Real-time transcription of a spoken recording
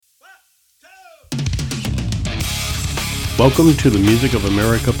Welcome to the Music of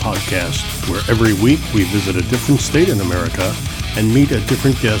America podcast, where every week we visit a different state in America and meet a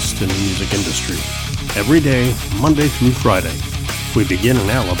different guest in the music industry. Every day, Monday through Friday. We begin in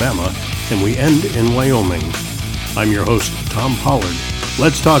Alabama and we end in Wyoming. I'm your host, Tom Pollard.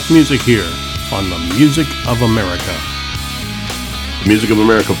 Let's talk music here on the Music of America. The Music of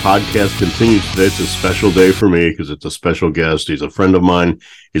America podcast continues today. It's a special day for me because it's a special guest. He's a friend of mine.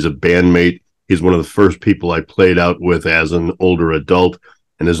 He's a bandmate. He's one of the first people I played out with as an older adult,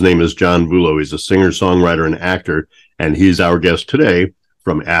 and his name is John Vullo. He's a singer, songwriter, and actor, and he's our guest today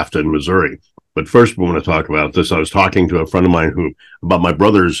from Afton, Missouri. But first, we want to talk about this. I was talking to a friend of mine about my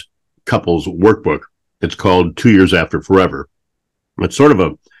brother's couple's workbook. It's called 2 Years After Forever. It's sort of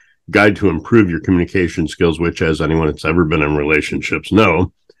a guide to improve your communication skills, which, as anyone that's ever been in relationships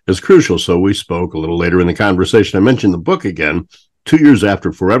know, is crucial. So we spoke a little later in the conversation. I mentioned the book again. 2 Years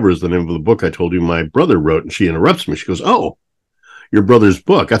After Forever is the name of the book I told you my brother wrote, and she interrupts me. She goes, "Oh, your brother's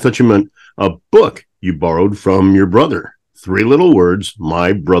book. I thought you meant a book you borrowed from your brother." 3 little words,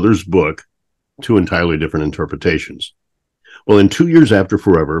 my brother's book, 2 entirely different interpretations. Well, in 2 Years After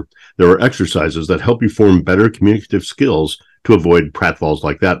Forever, there are exercises that help you form better communicative skills to avoid pratfalls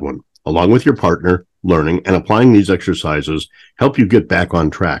like that one. Along with your partner, learning and applying these exercises help you get back on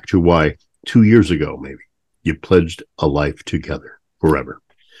track to why 2 years ago, maybe, you pledged a life together forever.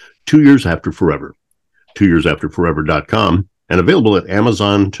 2 Years After Forever. 2yearsafterforever.com and available at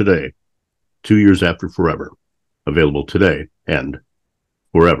Amazon today. 2 Years After Forever. Available today and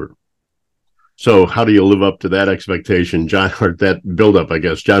forever. So how do you live up to that expectation, John, or that build-up, I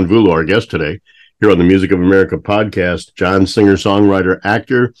guess? John Vullo, our guest today, here on the Music of America podcast. John, singer, songwriter,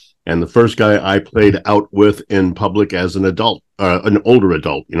 actor, and the first guy I played out with in public as an adult, an older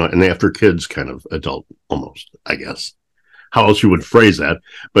adult, and after kids kind of adult, almost, I guess. How else you would phrase that?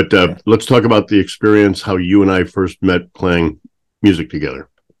 But let's talk about the experience, how you and I first met playing music together.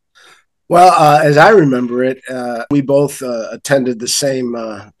 Well, as I remember it, we both attended the same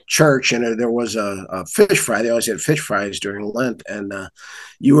church, and there was a fish fry. They always had fish fries during Lent, and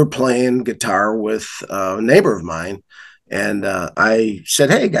you were playing guitar with a neighbor of mine. And I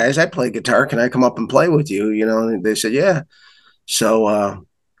said, "Hey, guys, I play guitar. Can I come up and play with you?" And they said, "Yeah." So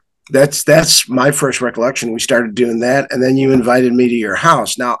that's my first recollection. We started doing that, and then you invited me to your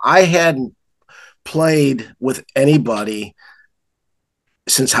house. Now, I hadn't played with anybody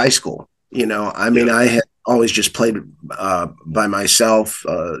since high school. I had always just played by myself,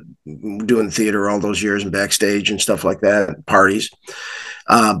 doing theater all those years and backstage and stuff like that, parties.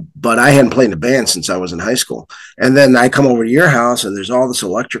 But I hadn't played in a band since I was in high school. And then I come over to your house and there's all this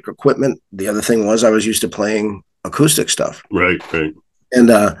electric equipment. The other thing was I was used to playing acoustic stuff. Right. And,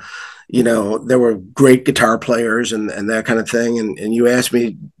 there were great guitar players and that kind of thing. And you asked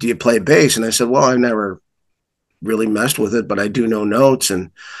me, "Do you play bass?" And I said, "Well, I've never really messed with it, but I do know notes." And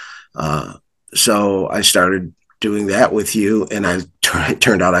so I started doing that with you, and it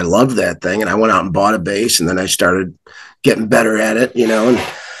turned out I loved that thing. And I went out and bought a bass, and then I started getting better at it,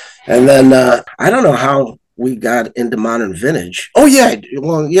 and then I don't know how we got into modern vintage. Oh yeah.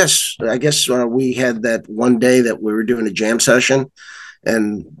 Well, yes, I guess we had that one day that we were doing a jam session,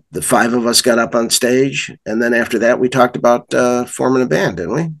 and the 5 of us got up on stage. And then after that, we talked about forming a band,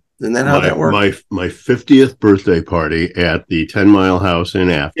 didn't we? Isn't that how that worked? My 50th birthday party at the 10 Mile House in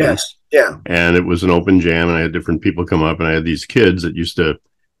Afton. Yes. Yeah. And it was an open jam, and I had different people come up, and I had these kids that used to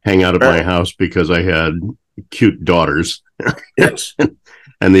hang out at my house because I had cute daughters. Yes.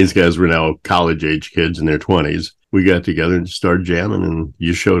 And these guys were now college-age kids in their 20s. We got together and started jamming, and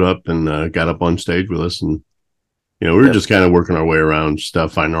you showed up and got up on stage with us. And, we were just kind of working our way around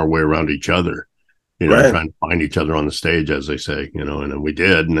stuff, finding our way around each other. Trying to find each other on the stage, as they say, and then we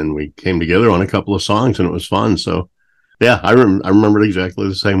did. And then we came together on a couple of songs, and it was fun. So, yeah, I remember it exactly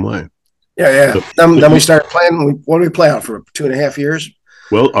the same way. Yeah. So, then we started playing. What did we play out for 2.5 years?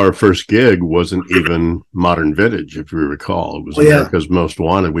 Well, our first gig wasn't even modern vintage, if you recall. It was America's Most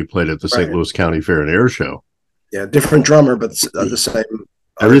Wanted. We played at the St. Louis County Fair and Air Show. Yeah, different drummer, but the same.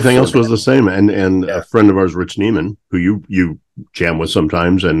 Everything else was the same. And a friend of ours, Rich Neiman, who you jam with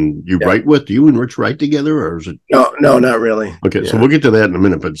sometimes and you write with. Do you and Rich write together, or is it? No, not really. Okay, so we'll get to that in a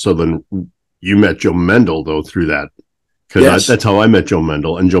minute. But so then you met Joe Mendel, though, through that. Because that's how I met Joe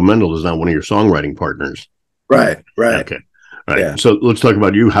Mendel. And Joe Mendel is not one of your songwriting partners. Right. Okay. All right. Yeah. So let's talk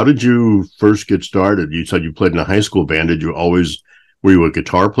about you. How did you first get started? You said you played in a high school band. Were you a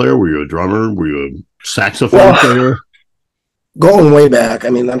guitar player? Were you a drummer? Were you a saxophone player? Going way back. I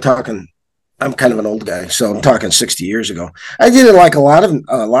mean, I'm kind of an old guy, so I'm talking 60 years ago. I did it like a lot of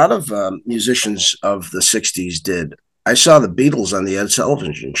musicians of the 60s did. I saw the Beatles on the Ed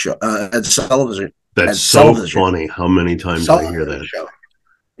Sullivan That's at some so of the funny. How many times I hear that? show.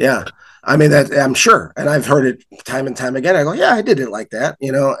 Yeah. I mean, that I'm sure. And I've heard it time and time again. I go, yeah, I did it like that,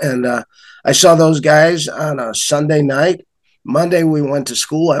 and I saw those guys on a Sunday night. Monday, we went to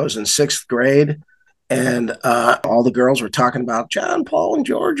school. I was in sixth grade, and all the girls were talking about John, Paul, and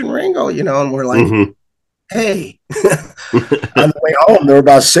George and Ringo, and we're like, Mm-hmm. hey, on the way home, there were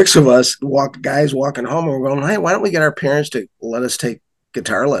about six of us guys walking home, and we're going, hey, why don't we get our parents to let us take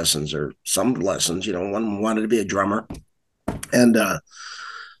guitar lessons or some lessons? One wanted to be a drummer. And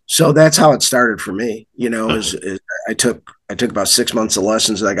so that's how it started for me. Is I took about 6 months of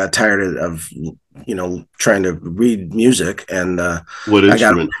lessons, and I got tired of trying to read music, and What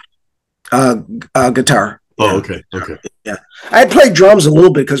instrument? I got guitar. Oh, Yeah. okay. Yeah, I had played drums a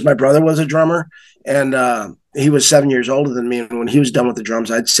little bit because my brother was a drummer, and he was 7 years older than me. And when he was done with the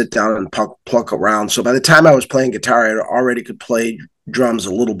drums, I'd sit down and pluck around. So by the time I was playing guitar, I already could play drums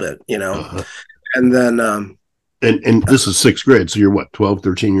a little bit, Uh-huh. And then And this is sixth grade, so you're what, 12,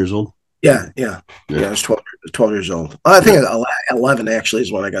 13 years old? yeah. I was 12 years old. I think 11 actually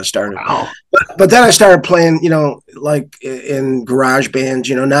is when I got started. Wow. But then I started playing, like in garage bands,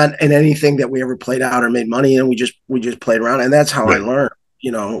 not in anything that we ever played out or made money in. We just played around, and that's how I learned.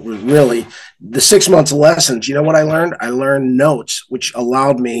 Really, the 6 months of lessons. You know what I learned? I learned notes, which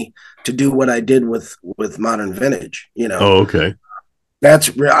allowed me to do what I did with modern vintage. Oh, okay.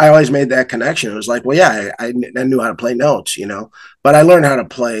 I always made that connection. It was like, well, yeah, I knew how to play notes, but I learned how to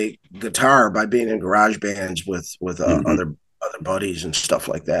play guitar by being in garage bands with other buddies and stuff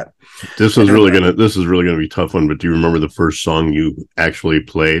like that. This is really gonna be a tough one. But do you remember the first song you actually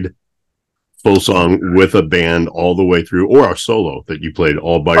played, full song with a band all the way through, or a solo that you played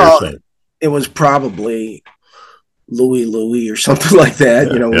all by yourself? It was probably Louie or something like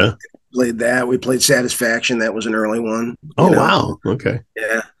that. Yeah. Played that. We played Satisfaction. That was an early one. Oh, wow. Okay.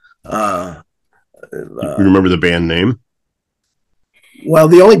 Yeah. You remember the band name? Well,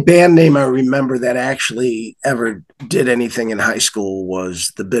 the only band name I remember that actually ever did anything in high school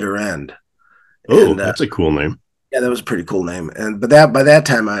was The Bitter End. Oh, that's a cool name. Yeah, that was a pretty cool name. But by that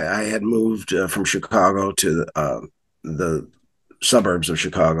time, I had moved from Chicago to the suburbs of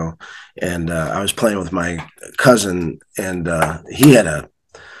Chicago, and I was playing with my cousin, and he had a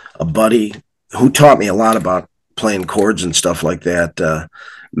buddy who taught me a lot about playing chords and stuff like that.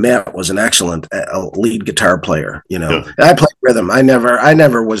 Matt was an excellent lead guitar player, And I played rhythm. I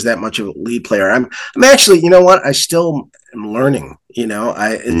never was that much of a lead player. I'm actually, you know what? I still am learning,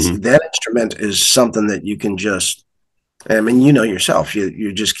 that instrument is something that you can just, yourself,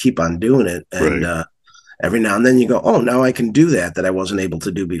 you just keep on doing it. And, every now and then you go, oh, now I can do that I wasn't able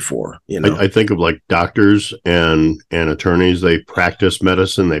to do before. I think of like doctors and attorneys. They practice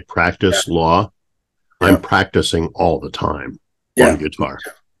medicine. They practice law. Yeah. I'm practicing all the time on guitar.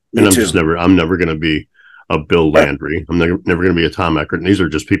 And I'm never going to be a Bill Landry. I'm never going to be a Tom Eckert. And these are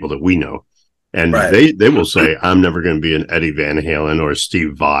just people that we know. And they will say, I'm never going to be an Eddie Van Halen or a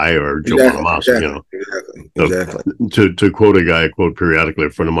Steve Vai or Joe Bonamassa, Exactly. So, to quote a guy I quote periodically, a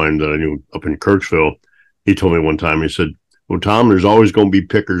friend of mine that I knew up in Kirksville, he told me one time, he said, well, Tom, there's always going to be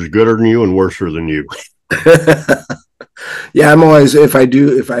pickers gooder than you and worser than you. Yeah, I'm always, if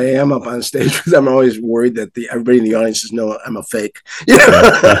I am up on stage, because I'm always worried that everybody in the audience is know I'm a fake.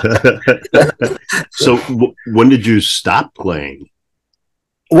 So when did you stop playing?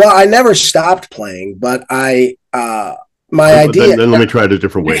 Well, I never stopped playing, but my idea. Then let me try it a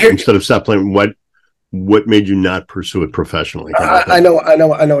different way. Instead of stop playing, what made you not pursue it professionally? I know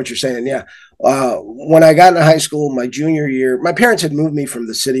what you're saying. Yeah. When I got into high school, my junior year, my parents had moved me from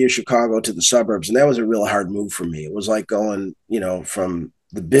the city of Chicago to the suburbs, and that was a real hard move for me. It was like going, from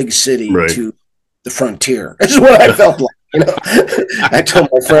the big city to the frontier. This is what I felt like. I told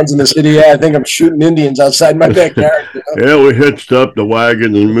my friends in the city, I think I'm shooting Indians outside my backyard. Yeah, we hitched up the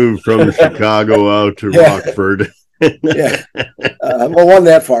wagon and moved from Chicago out to Rockford. Yeah. Well, wasn't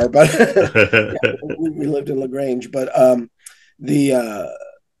that far, but we lived in LaGrange. But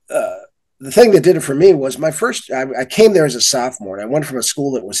the thing that did it for me was I came there as a sophomore, and I went from a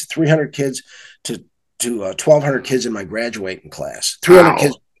school that was 300 kids to 1,200 kids in my graduating class. 300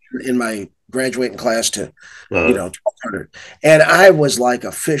 kids in my graduating class to 1,200, and I was like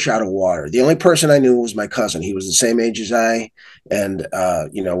a fish out of water. The only person I knew was my cousin. He was the same age as I, and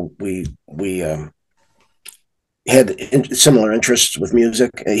we had similar interests with music.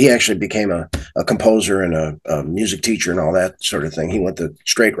 He actually became a composer and a music teacher and all that sort of thing. He went the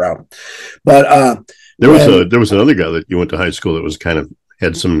straight route. But there was another guy that you went to high school that was kind of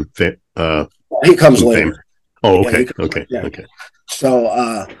had some he comes later. Fame. Oh, okay. Okay.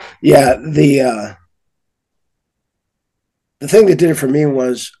 So the the thing that did it for me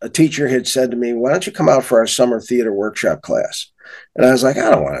was a teacher had said to me, "Why don't you come out for our summer theater workshop class?" And I was like, "I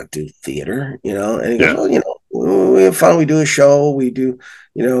don't want to do theater, you know." And he goes, Yeah. "Well, you know, we have fun. We do a show. We do,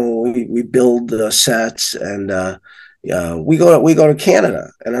 you know, we build sets, and we go to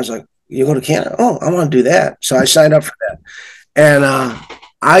Canada." And I was like, "You go to Canada? Oh, I want to do that." So I signed up for that, and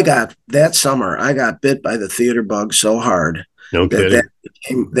I got that summer. I got bit by the theater bug so hard No that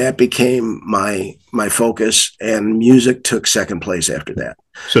kidding. that became my focus, and music took second place after that.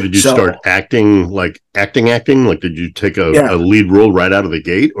 So did you So start acting, like acting? Like, did you take a yeah, lead role right out of the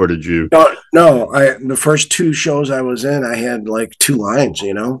gate, or did you? no, I the first two shows I was in, I had like two lines,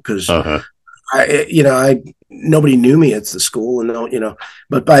 you know, because Uh-huh. I nobody knew me at the school, and no, you know,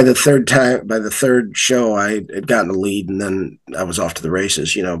 but by the third show, I had gotten a lead, and then I was off to the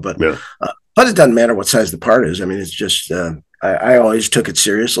races, you know. Yeah. But it doesn't matter what size the part is. I mean, it's just I always took it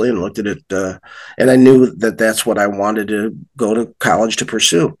seriously and looked at it, and I knew that that's what I wanted to go to college to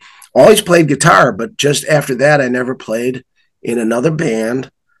pursue. Always played guitar, but just after that, I never played in another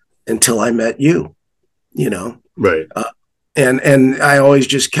band until I met you. You know, Right. and I always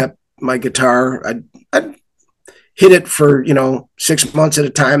just kept my guitar. I'd hit it for 6 months at a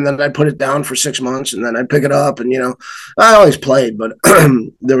time, then I'd put it down for 6 months, and then I'd pick it up, and I always played, but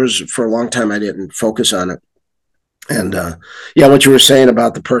there was for a long time I didn't focus on it. And yeah, what you were saying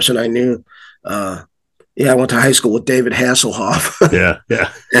about the person I knew, yeah, I went to high school with David Hasselhoff. Yeah.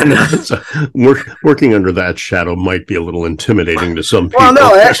 Yeah. And So working under that shadow might be a little intimidating to some well, people.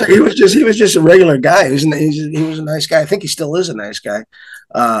 no, actually, he was just a regular guy. He was a nice guy. I think he still is a nice guy.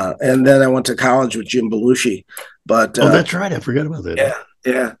 And then I went to college with Jim Belushi, but Oh, that's right. I forgot about that. yeah,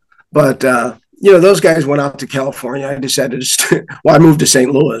 yeah. But those guys went out to California. I decided to well, I moved to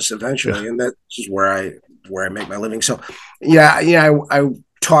St. Louis eventually, Yeah. and that's where I make my living. So yeah, I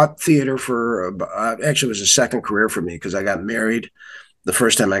taught theater for actually it was a second career for me because I got married the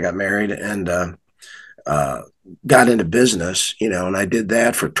first time I got married, and got into business, and I did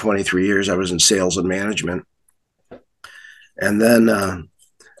that for 23 years. I was in sales and management. And then,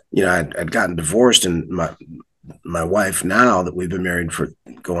 I'd gotten divorced, and my wife, now that we've been married for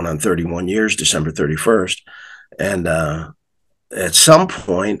going on 31 years, December 31st. And at some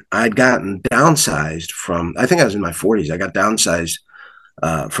point I'd gotten downsized I think I was in my 40s. I got downsized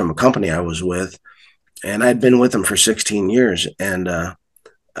from a company I was with, and I'd been with them for 16 years. And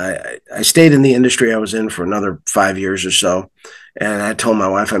I stayed in the industry I was in for another 5 years or so. And I told my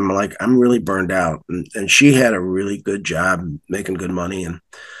wife, I'm like, I'm really burned out. And she had a really good job making good money. And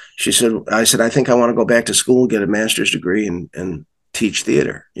I said, I think I want to go back to school, get a master's degree, and teach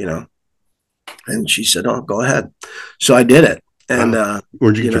theater, And she said, oh, go ahead. So I did it. And, Wow.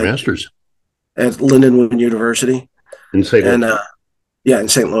 Where'd you get your master's? At Lindenwood University. In St. Louis. And, yeah, in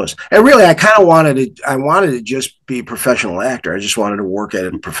St. Louis. And really, I kind of wanted to just be a professional actor. I just wanted to work at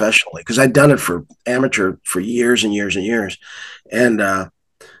it professionally because I'd done it for amateur for years and years and years. And, I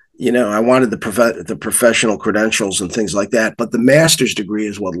wanted the professional credentials and things like that. But the master's degree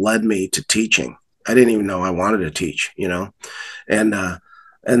is what led me to teaching. I didn't even know I wanted to teach, And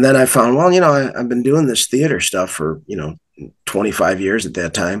then I found, well, I've been doing this theater stuff for, 25 years at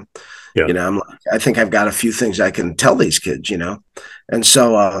that time. Yeah. I'm like, I think I've got a few things I can tell these kids, And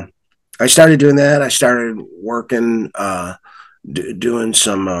so I started doing that. I started working, doing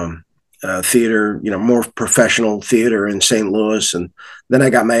some theater, more professional theater in St. Louis. And then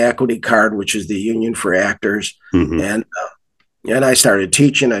I got my equity card, which is the union for actors. Mm-hmm. And I started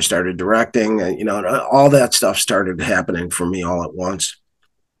teaching, I started directing, and, all that stuff started happening for me all at once.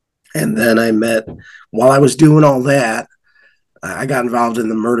 And then while I was doing all that, I got involved in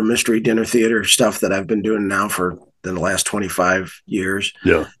the murder mystery dinner theater stuff that I've been doing now for the last 25 years.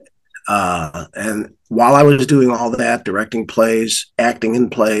 Yeah. And while I was doing all that, directing plays, acting in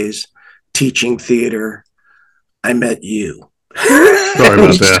plays, teaching theater, I met you. Sorry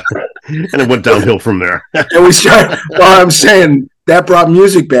about that. And it went downhill from there. And we started, well, I'm saying that brought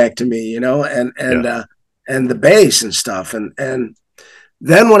music back to me, and the bass and stuff. And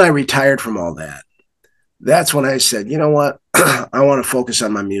then when I retired from all that, that's when I said, you know what? I want to focus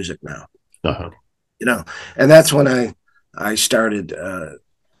on my music now. Uh-huh. And that's when I started,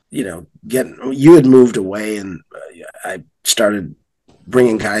 you had moved away, and I started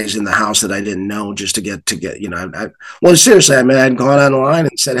bringing guys in the house that I didn't know just to get, well, seriously, I mean, I'd gone online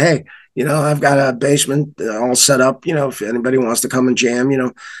and said, hey, I've got a basement all set up, if anybody wants to come and jam,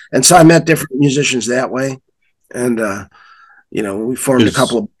 and so I met different musicians that way. And, we formed a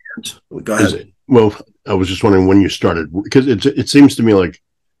couple of bands. Go ahead. Well, I was just wondering when you started, because it seems to me like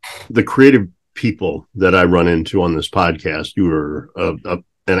the creative people that I run into on this podcast, you were an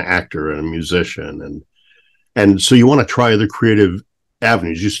actor and a musician, and And so you want to try other creative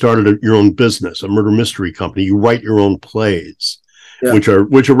avenues. You started your own business, a murder mystery company. You write your own plays, Yeah. which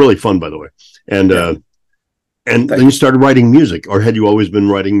are really fun, by the way. And then you started writing music, or had you always been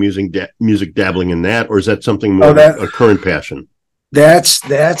writing music, dabbling in that, or is that something more a current passion? That's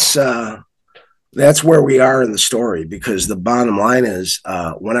where we are in the story, because the bottom line is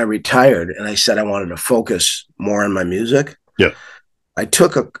when I retired and I said I wanted to focus more on my music. Yeah. I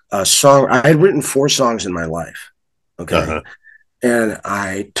took a song. I had written 4 songs in my life. Okay. Uh-huh. And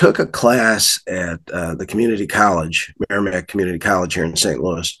I took a class at the community college, Merrimack Community College here in St.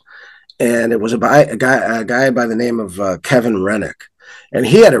 Louis. And it was a guy by the name of Kevin Rennick. And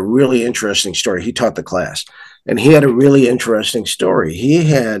he had a really interesting story. He taught the class. And he had a really interesting story. He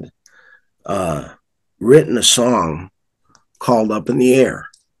had written a song called Up in the Air.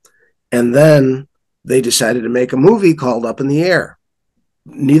 And then they decided to make a movie called Up in the Air.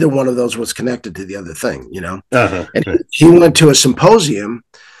 Neither one of those was connected to the other thing, you know. Uh-huh. And he went to a symposium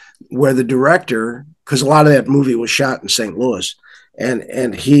where the director, because a lot of that movie was shot in St. Louis,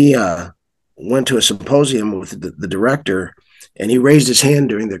 and he went to a symposium with the director, and he raised his hand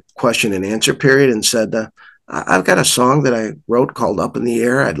during the question and answer period and said, I've got a song that I wrote called Up in the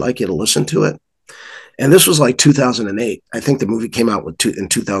Air. I'd like you to listen to it. And this was like 2008. I think the movie came out in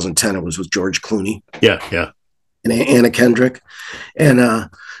 2010. It was with George Clooney. Yeah, yeah. And Anna Kendrick. And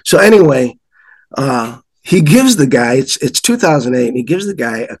so anyway, he gives the guy, it's 2008, and he gives the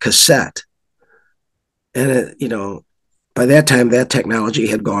guy a cassette. And, you know, by that time, that technology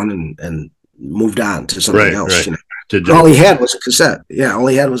had gone and moved on to something else. Right. You know? All he had was a cassette. Yeah, all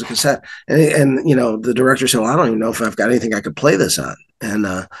he had was a cassette. And you know, the director said, well, I don't even know if I've got anything I could play this on. And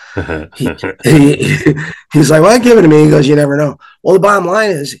he's like, well, give it to me. He goes, you never know. Well, the bottom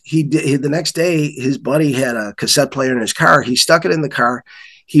line is the next day, his buddy had a cassette player in his car. He stuck it in the car.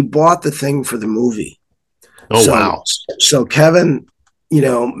 He bought the thing for the movie. Oh, wow. So Kevin, you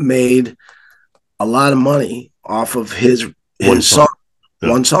know, made a lot of money off of his song. Yeah.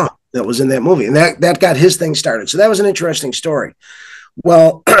 One song that was in that movie. And that got his thing started. So that was an interesting story.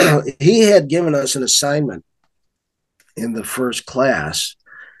 Well, he had given us an assignment in the first class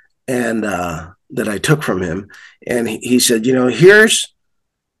and that I took from him. And he said, you know, here's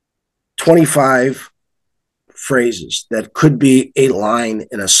 25 phrases that could be a line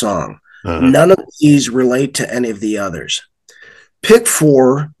in a song. Uh-huh. None of these relate to any of the others. Pick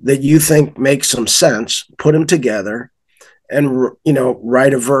 4 that you think make some sense, put them together, and, you know,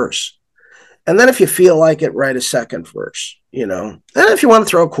 write a verse. And then if you feel like it, write a second verse, you know. And if you want to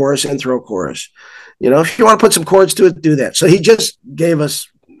throw a chorus in, throw a chorus. You know, if you want to put some chords to it, do that. So he just gave us,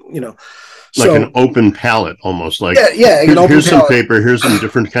 you know. Like an open palette, almost like, here's some paper, here's some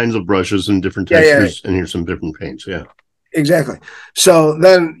different kinds of brushes and different textures, and here's some different paints. Yeah. Exactly. So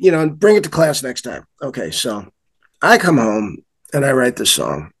then, you know, bring it to class next time. Okay, so I come home and I write this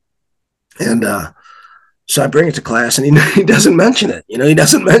song. And so I bring it to class, and he doesn't mention it. You know, he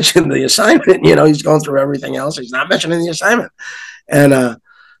doesn't mention the assignment. You know, he's going through everything else. He's not mentioning the assignment. And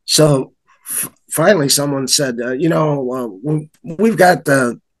so finally someone said, you know, we've got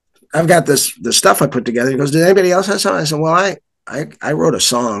I've got the stuff I put together. He goes, did anybody else have something? I said, well, I wrote a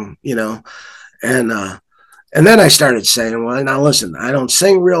song, you know, and then I started saying, well, now listen, I don't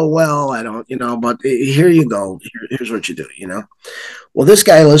sing real well. I don't, you know, but here you go. Here's what you do, you know. Well, this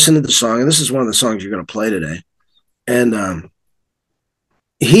guy listened to the song, and this is one of the songs you're going to play today. And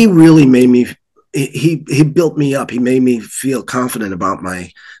he really made me, he built me up. He made me feel confident about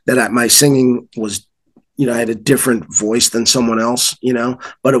my singing was, you know, I had a different voice than someone else, you know,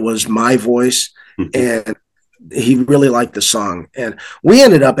 but it was my voice. Mm-hmm. And he really liked the song. And we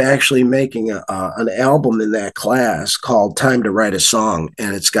ended up actually making an album in that class called Time to Write a Song.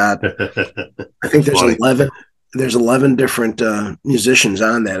 And it's got, I think there's 11 different musicians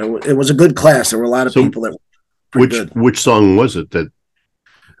on that. It was a good class. There were a lot of people that were pretty good. Which song was it that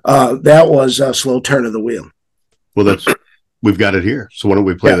was Slow Turn of the Wheel. Well, we've got it here. So why don't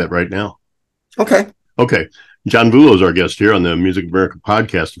we play that right now? Okay. John Vullo is our guest here on the Music America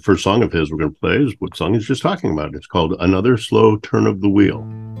podcast. The first song of his we're going to play is what song he's just talking about. It's called Another Slow Turn of the Wheel.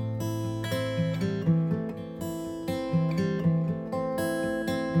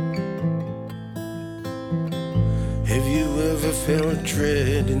 Have you ever felt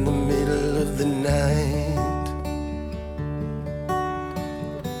dread in the middle of the night?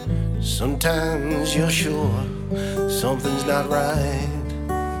 Sometimes you're sure something's not right.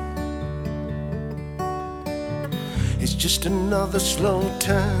 It's just another slow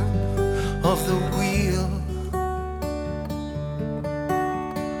turn of the wheel.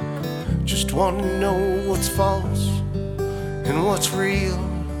 Just want to know what's false and what's real.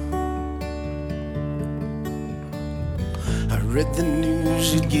 Read the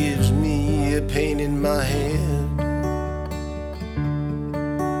news, it gives me a pain in my head.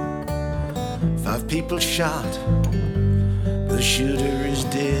 5 people shot, the shooter is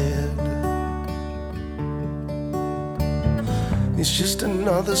dead. It's just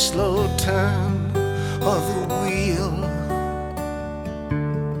another slow turn of the wheel.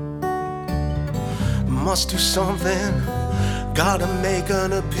 Must do something, gotta make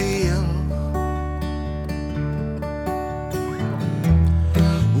an appeal.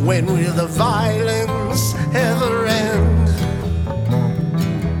 When will the violence ever end?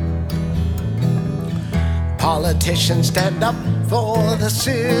 Politicians stand up for the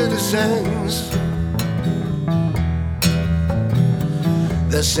citizens.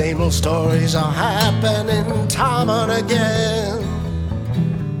 The same old stories are happening time and again.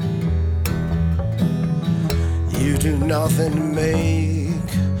 You do nothing to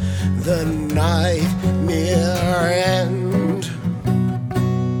make the nightmare end.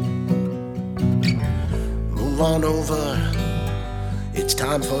 Move on over, it's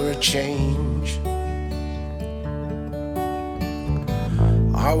time for a change.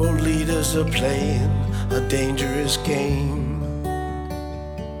 Our world leaders are playing a dangerous game.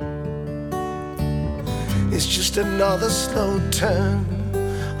 It's just another slow turn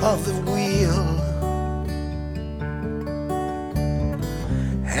of the wheel.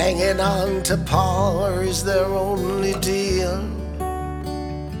 Hanging on to power is their only deal.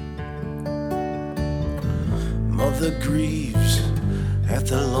 Mother grieves at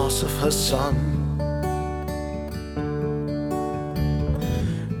the loss of her son.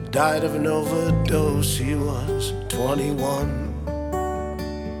 Died of an overdose, he was 21.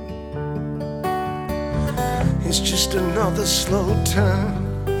 It's just another slow turn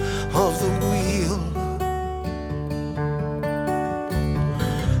of the wheel.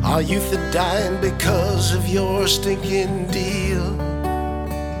 Our youth are dying because of your stinking deal.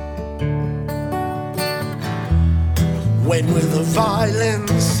 When will the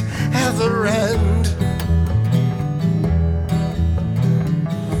violence ever end?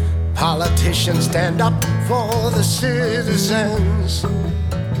 Politicians stand up for the citizens.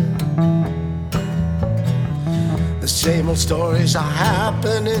 The same old stories are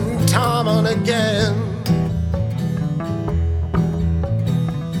happening time and again.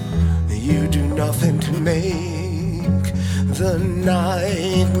 You do nothing to make the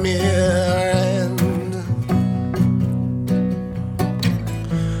nightmare end.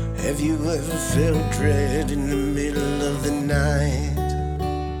 Have you ever felt dread in the middle of the night?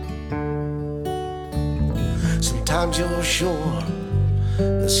 Sometimes you're sure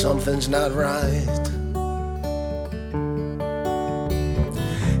that something's not right.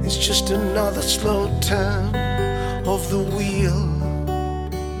 It's just another slow turn of the wheel.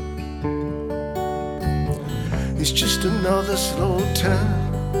 It's just another slow turn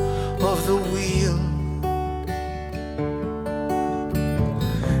of the wheel.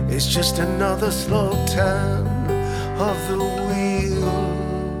 It's just another slow turn of the wheel.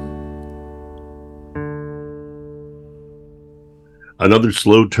 Another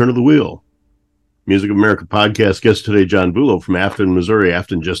slow turn of the wheel. Music of America podcast guest today, John Vullo from Afton, Missouri.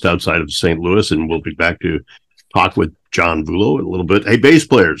 Afton, just outside of St. Louis, and we'll be back to talk with John Vullo in a little bit. Hey, bass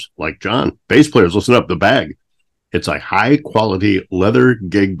players like John, bass players, listen up. The Bag. It's a high-quality leather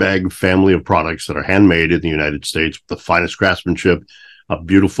gig bag family of products that are handmade in the United States with the finest craftsmanship, a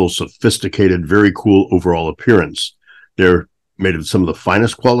beautiful, sophisticated, very cool overall appearance. They're made of some of the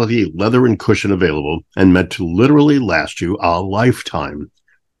finest quality leather and cushion available and meant to literally last you a lifetime.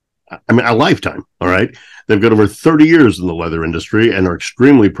 I mean, a lifetime, all right? They've got over 30 years in the leather industry and are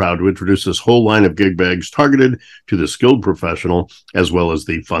extremely proud to introduce this whole line of gig bags targeted to the skilled professional as well as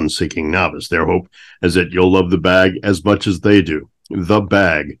the fun-seeking novice. Their hope is that you'll love the bag as much as they do. The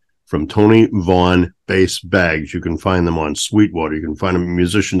Bag from Tony Vaughn Bass Bags. You can find them on Sweetwater. You can find them in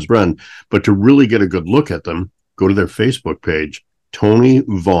Musician's Friend. But to really get a good look at them, go to their Facebook page, Tony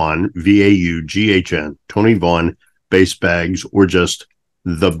Vaughn, V-A-U-G-H-N, Tony Vaughn Bass Bags, or just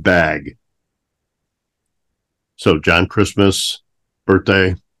The Bag. So, John, Christmas,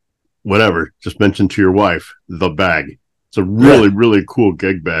 birthday, whatever, just mention to your wife, The Bag. It's a really cool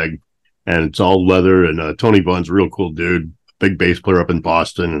gig bag, and it's all leather, and Tony Vaughn's a real cool dude, big bass player up in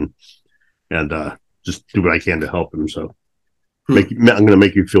Boston, and just do what I can to help him. So I'm going to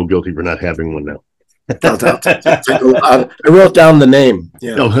make you feel guilty for not having one now. I wrote down the name.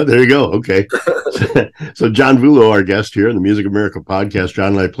 Yeah. Oh, there you go. Okay. So John Vullo, our guest here in the Music America podcast.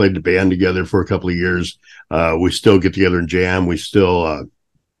 John and I played the band together for a couple of years. We still get together and jam. We still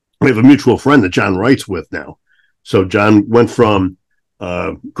we have a mutual friend that John writes with now. So John went from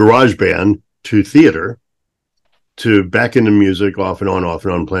garage band to theater to back into music off and on,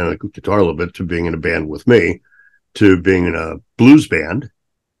 playing the guitar a little bit, to being in a band with me, to being in a blues band,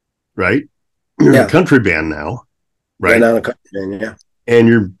 right? You're in a country band now, right? Yeah, now a country band, yeah.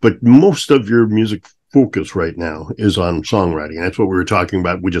 And but most of your music focus right now is on songwriting. And that's what we were talking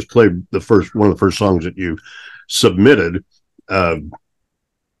about. We just played one of the first songs that you submitted. Tell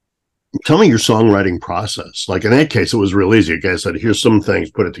me your songwriting process. Like in that case, it was real easy. You guys said, here's some things,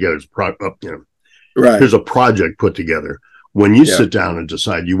 put it together. Right. Here's a project put together. When you sit down and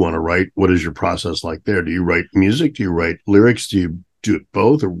decide you want to write, what is your process like there? Do you write music? Do you write lyrics? Do you do it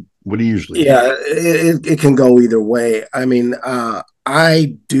both? Or what do you usually do? Yeah, it can go either way. I mean,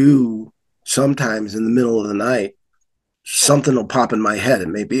 I do sometimes in the middle of the night, something will pop in my head. It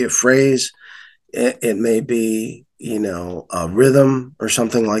may be a phrase. It may be, a rhythm or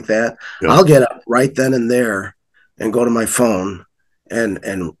something like that. Yeah. I'll get up right then and there and go to my phone and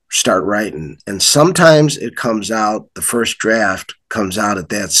start writing. And sometimes it comes out, the first draft comes out at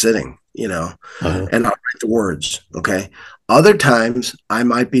that sitting, and I'll write the words. Okay. Other times I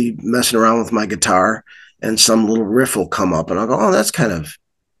might be messing around with my guitar and some little riff will come up and I'll go, oh, that's kind of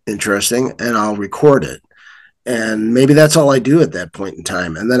interesting. And I'll record it. And maybe that's all I do at that point in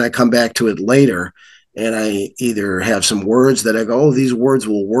time. And then I come back to it later and I either have some words that I go, oh, these words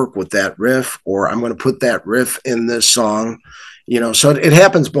will work with that riff, or I'm going to put that riff in this song. So it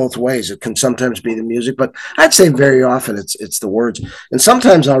happens both ways. It can sometimes be the music, but I'd say very often it's the words. And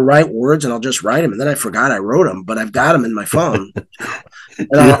sometimes I'll write words and I'll just write them, and then I forgot I wrote them, but I've got them in my phone. And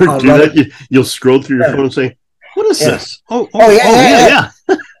I'll do that? You'll scroll through your phone and say, "What is this?" Yeah.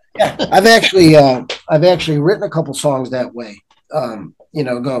 Yeah, I've actually written a couple songs that way.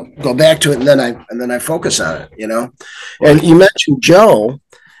 Go back to it, and then I focus on it. And you mentioned Joe.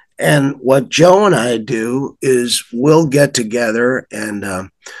 And what Joe and I do is we'll get together and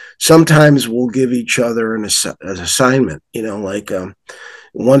sometimes we'll give each other an assignment,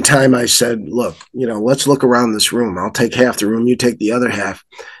 one time I said, look, let's look around this room. I'll take half the room, you take the other half,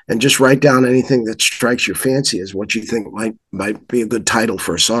 and just write down anything that strikes your fancy as what you think might be a good title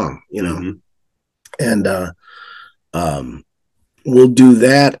for a song, And we'll do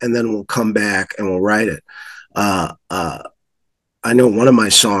that, and then we'll come back and we'll write it. I know one of my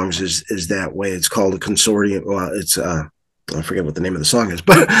songs is that way. It's called a consortium. Well, it's I forget what the name of the song is,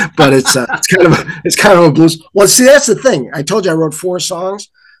 but it's kind of a blues. Well, see, that's the thing. I told you I wrote 4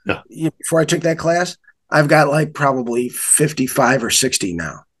 songs before I took that class. I've got like probably 55 or 60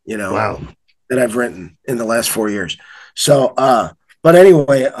 now. Wow, that I've written in the last 4 years. So, but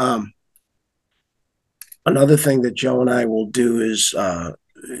anyway, another thing that Joe and I will do is.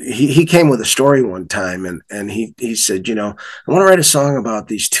 He came with a story one time and he said, I want to write a song about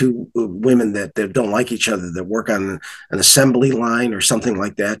these 2 women that don't like each other, that work on an assembly line or something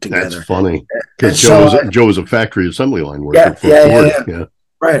like that together. That's funny, because Joe was a factory assembly line worker. Yeah.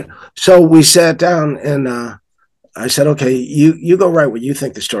 Right. So we sat down and I said, okay, you go write what you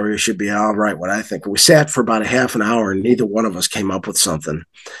think the story should be. I'll write what I think. We sat for about a half an hour and neither one of us came up with something.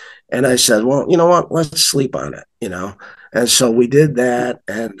 And I said, well, you know what? Let's sleep on it, And so we did that.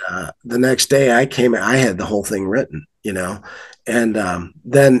 And the next day I had the whole thing written, And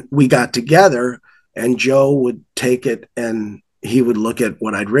then we got together and Joe would take it and he would look at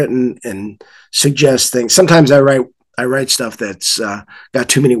what I'd written and suggest things. Sometimes I write stuff that's got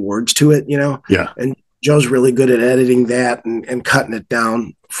too many words to it, Yeah. And Joe's really good at editing that and cutting it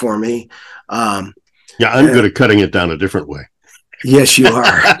down for me. I'm good at cutting it down a different way. Yes, you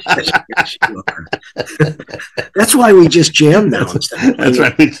are. Yes, you are. That's why we just jam now.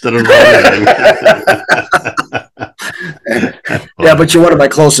 Instead of Yeah, but you're one of my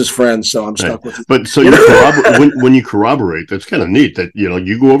closest friends, so I'm stuck with you. But so when you corroborate, that's kind of neat that,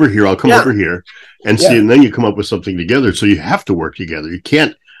 you go over here, I'll come over here and see, and then you come up with something together. So you have to work together. You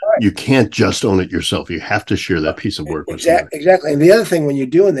can't just own it yourself. You have to share that piece of work with someone. Exactly. And the other thing, when you're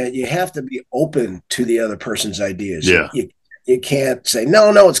doing that, you have to be open to the other person's ideas. Yeah. You can't say,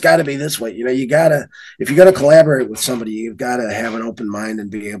 no, it's got to be this way. You got to, if you're going to collaborate with somebody, you've got to have an open mind and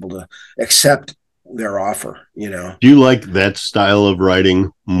be able to accept their offer, Do you like that style of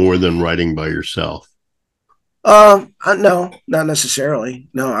writing more than writing by yourself? No, not necessarily.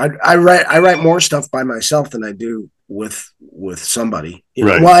 No, I write more stuff by myself than I do with somebody.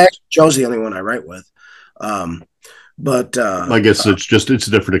 Right. Well, actually, Joe's the only one I write with. But I guess it's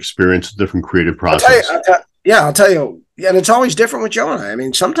a different experience, a different creative process. I'll tell you. Yeah, and it's always different with Joe and I. I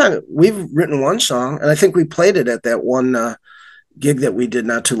mean, sometimes we've written one song, and I think we played it at that one gig that we did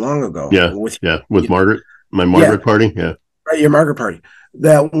not too long ago. Yeah, with Margaret, my Margaret party. Yeah, right, your Margaret party.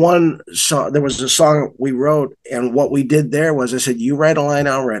 That one song, there was a song we wrote, and what we did there was I said, "You write a line,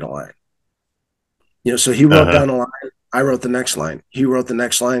 I'll write a line." So he wrote down a line, I wrote the next line. He wrote the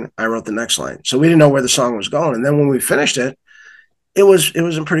next line, I wrote the next line. So we didn't know where the song was going. And then when we finished it, it was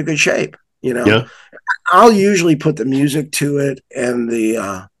in pretty good shape. Yeah. I'll usually put the music to it and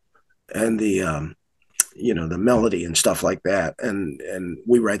the the melody and stuff like that, and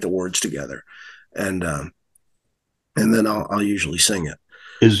we write the words together, and then I'll usually sing it.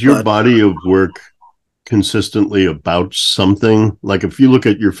 Is your body of work consistently about something? Like if you look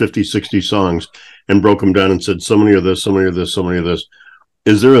at your 50, 60 songs and broke them down and said so many of this, so many of this, so many of this,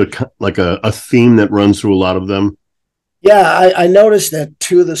 is there a theme that runs through a lot of them? Yeah, I noticed that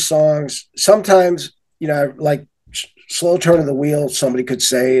two of the songs sometimes, like Slow Turn of the Wheel, somebody could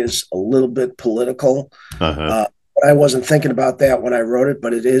say is a little bit political. But I wasn't thinking about that when I wrote it,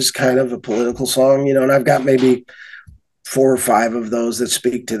 but it is kind of a political song, and I've got maybe 4 or 5 of those that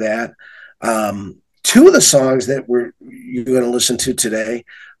speak to that. Two of the songs that you're going to listen to today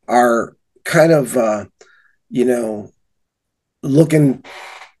are kind of, looking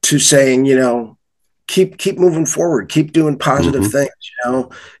to saying, keep moving forward, keep doing positive things.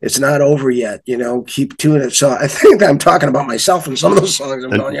 It's not over yet. Keep doing it. So I think I'm talking about myself in some of those songs. I'm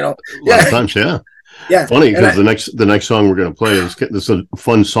going, a lot of times, yeah. Yeah. Funny because the next song we're going to play is a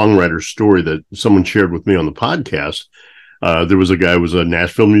fun songwriter story that someone shared with me on the podcast. There was a guy who was a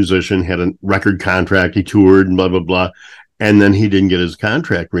Nashville musician, had a record contract, he toured and blah, blah, blah. And then he didn't get his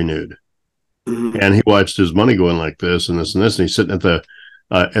contract renewed. And he watched his money going like this and this and this. And he's sitting at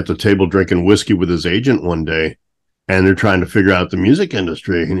the table drinking whiskey with his agent one day, and they're trying to figure out the music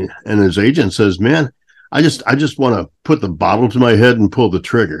industry. And his agent says, "Man, I just want to put the bottle to my head and pull the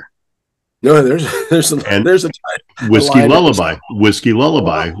trigger." No, there's a Whiskey Lullaby. Whiskey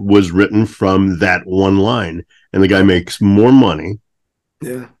Lullaby was written from that one line, and the guy makes more money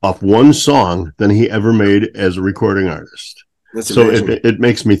off one song than he ever made as a recording artist. So it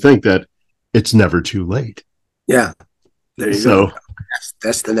makes me think that it's never too late. Yeah, there you go.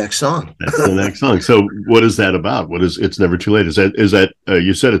 That's the next song. That's the next song. So what is that about? What is It's Never Too Late? Is that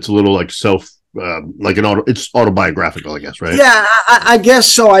you said it's a little like it's autobiographical, I guess, right? Yeah, I guess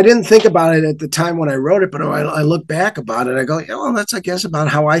so. I didn't think about it at the time when I wrote it, but I look back about it. I go, well, that's, I guess, about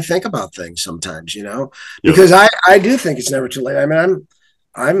how I think about things sometimes, because I do think it's never too late. I mean,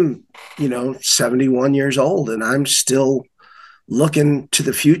 I'm 71 years old, and I'm still looking to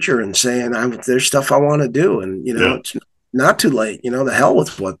the future and saying there's stuff I want to do, and it's not too late. The hell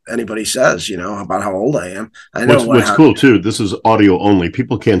with what anybody says, about how old I am. I know what's cool too. This is audio only.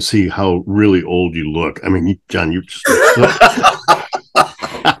 People can't see how really old you look. I mean, John, you just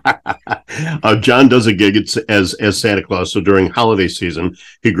John does a gig as Santa Claus. So during holiday season,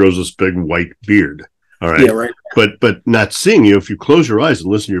 he grows this big white beard. All right. Yeah, right. But not seeing you, if you close your eyes and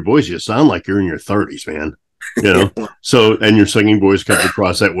listen to your voice, you sound like you're in your 30s, man. So, and your singing voice comes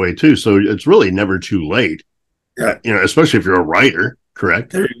across that way too. So it's really never too late. Yeah. Especially if you're a writer,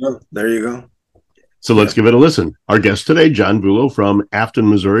 correct? There you go. So let's give it a listen. Our guest today, John Vullo from Afton,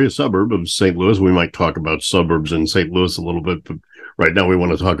 Missouri, a suburb of St. Louis. We might talk about suburbs in St. Louis a little bit, but right now we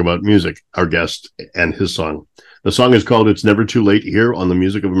want to talk about music, our guest and his song. The song is called It's Never Too Late here on the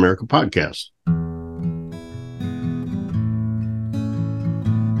Music of America podcast.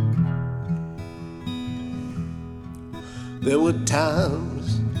 There were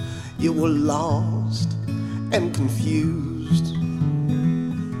times you were lost and confused.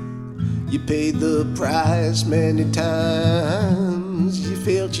 You paid the price many times. You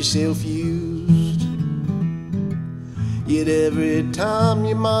felt yourself used. Yet every time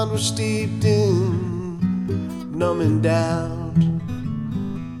your mind was steeped in numbing doubt,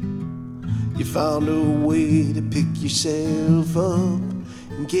 you found a way to pick yourself up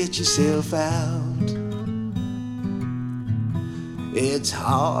and get yourself out. It's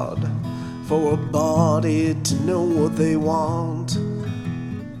hard for a body to know what they want.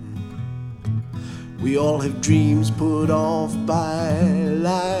 We all have dreams put off by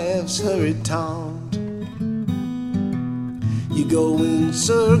life's hurried taunt. You go in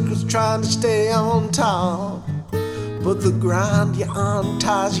circles trying to stay on top, but the grind you're on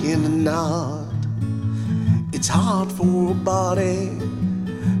ties you in a knot. It's hard for a body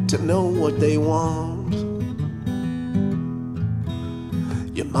to know what they want.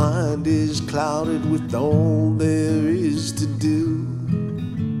 Your mind is clouded with all there is to do,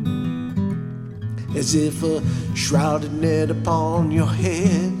 as if a shrouded net upon your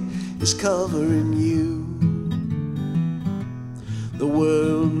head is covering you. The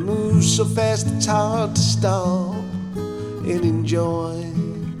world moves so fast it's hard to stop and enjoy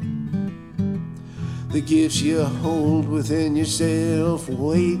the gifts you hold within yourself,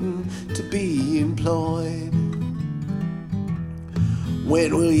 waiting to be employed.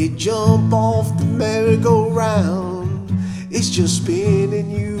 When will you jump off the merry-go-round? It's just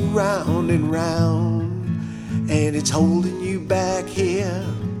spinning you round and round, and it's holding you back here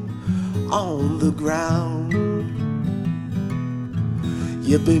on the ground.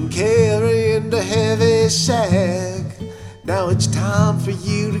 You've been carrying the heavy sack. Now it's time for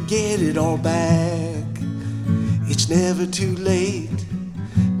you to get it all back. It's never too late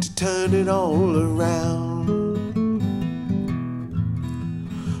to turn it all around.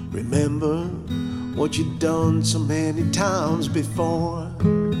 Remember what you've done so many times before.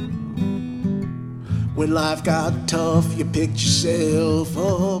 When life got tough, you picked yourself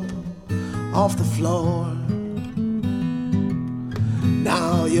up off the floor.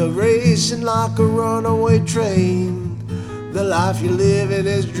 Now you're racing like a runaway train. The life you're living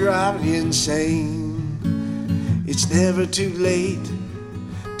is driving you insane. It's never too late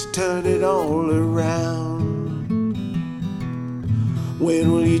to turn it all around.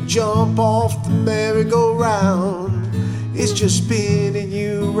 When will you jump off the merry-go-round? It's just spinning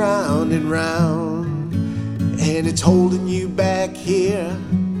you round and round, and it's holding you back here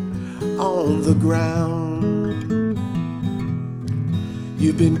on the ground.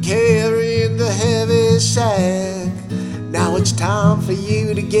 You've been carrying the heavy sack. Now it's time for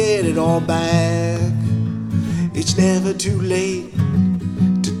you to get it all back. It's never too late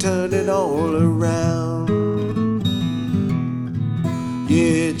to turn it all around.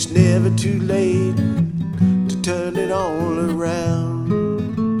 Yeah, it's never too late to turn it all around.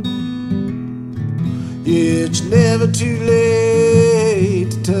 Yeah, it's never too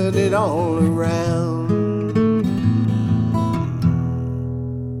late to turn it all around.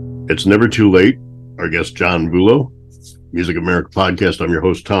 It's never too late. Our guest, John Vullo, Music America Podcast. I'm your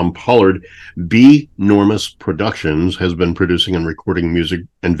host, Tom Pollard. B. Normus Productions has been producing and recording music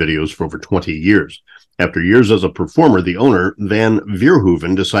and videos for over 20 years. After years as a performer, the owner, Van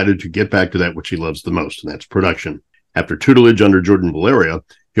Veerhoven, decided to get back to that which he loves the most, and that's production. After tutelage under Jordan Valeria,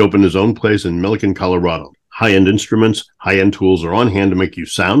 he opened his own place in Milliken, Colorado. High-end instruments, high-end tools are on hand to make you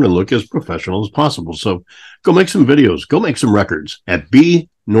sound and look as professional as possible. So go make some videos, go make some records at B.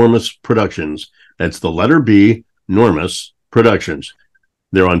 Normus Productions. That's the letter B, Normus Productions.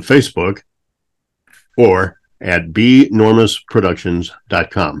 They're on Facebook or at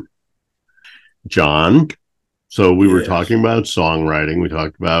bnormusproductions.com. John, so we were talking about songwriting. We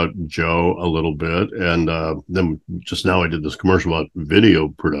talked about Joe a little bit, and then just now I did this commercial about video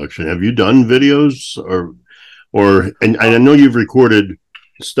production. Have you done videos, and I know you've recorded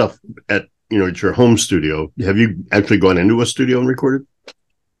stuff at your home studio. Have you actually gone into a studio and recorded?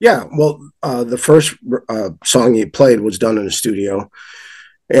 Yeah, well, the first song you played was done in a studio,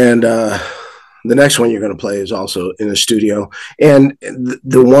 and the next one you're going to play is also in a studio. And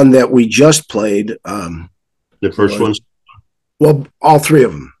the one that we just played, the first one, well, all three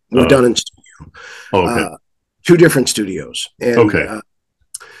of them were done in studio. Okay. Two different studios. And, okay.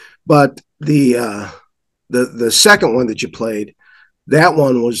 But the second one that you played, that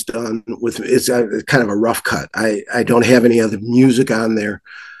one was done with, it's kind of a rough cut. I don't have any other music on there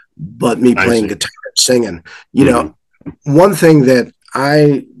but me playing guitar and singing. One thing that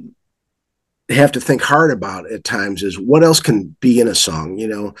I have to think hard about at times is what else can be in a song,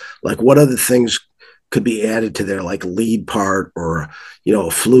 like what other things could be added to there, like a lead part or,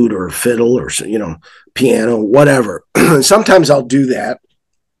 a flute or a fiddle or, piano, whatever. Sometimes I'll do that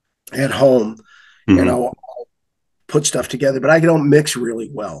at home and I'll put stuff together, but I don't mix really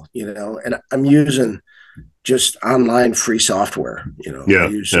well, and I'm using just online free software, I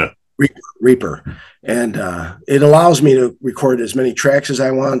use Reaper, and it allows me to record as many tracks as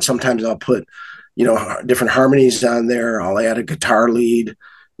I want. Sometimes I'll put, different harmonies on there. I'll add a guitar lead,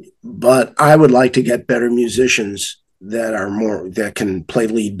 but I would like to get better musicians that can play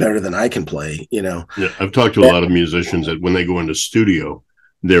lead better than I can play, Yeah, I've talked to a lot of musicians that when they go into studio,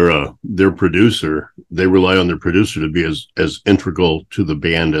 their producer, they rely on their producer to be as integral to the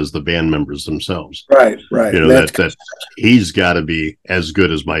band as the band members themselves. Right. That he's got to be as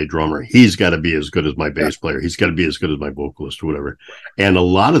good as my drummer. He's got to be as good as my bass player. He's got to be as good as my vocalist or whatever. And a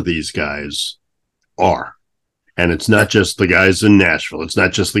lot of these guys are. And it's not just the guys in Nashville. It's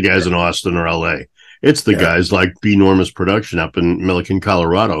not just the guys in Austin or LA. It's the guys like B. Normus Production up in Milliken,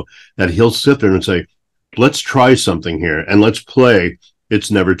 Colorado, that he'll sit there and say, let's try something here and let's play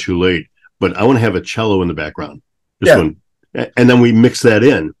It's Never Too Late, but I want to have a cello in the background. One. And then we mix that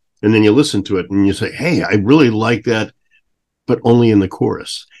in, and then you listen to it and you say, hey, I really like that, but only in the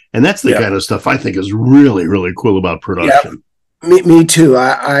chorus. And that's the kind of stuff I think is really, really cool about production. Me too.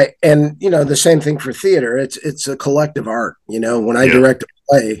 I and the same thing for theater. It's a collective art. When I direct a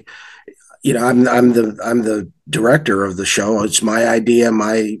play, I'm the director of the show. It's my idea,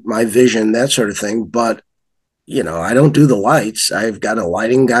 my vision, that sort of thing. But I don't do the lights. I've got a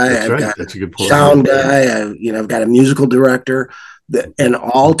lighting guy. That's I've right. got That's a good point. sound guy. I've got a musical director, and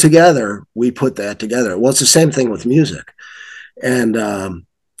all together we put that together. Well, it's the same thing with music, and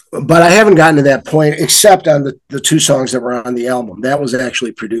but I haven't gotten to that point except on the two songs that were on the album. That was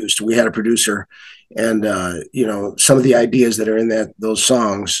actually produced. We had a producer, and some of the ideas that are in those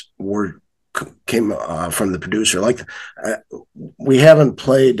songs came from the producer. Like we haven't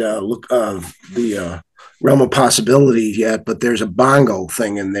played the Realm of Possibility yet, but there's a bongo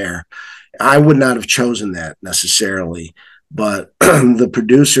thing in there. I would not have chosen that necessarily, but the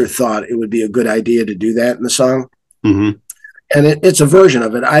producer thought it would be a good idea to do that in the song. Mm-hmm. And it's a version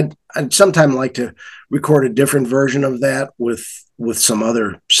of it. I'd sometimes like to record a different version of that with some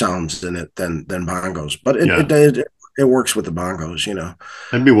other sounds in it than bongos, but it works with the bongos,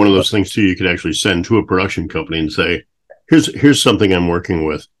 That'd be one of those things too. You could actually send to a production company and say, "Here's something I'm working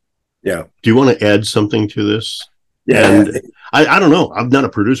with. Yeah. Do you want to add something to this?" Yeah. And I don't know. I'm not a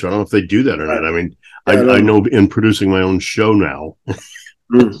producer. I don't know if they do that or not. I mean, I know in producing my own show now,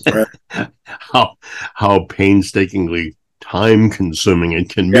 right. how painstakingly time consuming it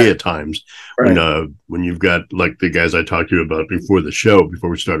can be at times. Right. When you've got like the guys I talked to you about before the show, before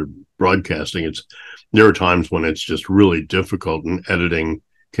we started broadcasting, there are times when it's just really difficult, and editing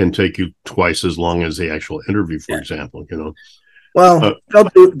can take you twice as long as the actual interview, for example, Well,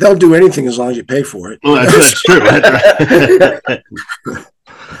 they'll do anything as long as you pay for it. Well, that's true.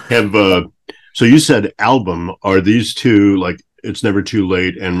 So you said album. Are these two, like It's Never Too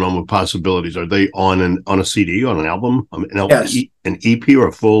Late and Realm of Possibilities, are they on a CD, on an album? Yes. An EP or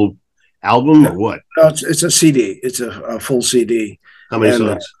a full album or what? No, it's a CD. It's a full CD. How many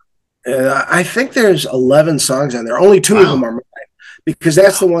songs? I think there's 11 songs on there. Only two of them are mine, because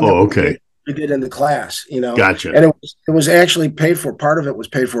that's the one that we did in the class, Gotcha. And it was actually paid for. Part of it was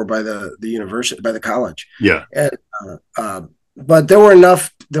paid for by the university, by the college. Yeah. And but there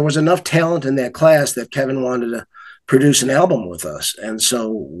was enough talent in that class that Kevin wanted to produce an album with us, and so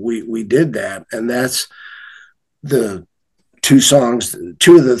we did that, and that's the two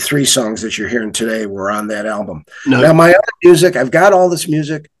of the three songs that you're hearing today were on that album. Now my other music, I've got all this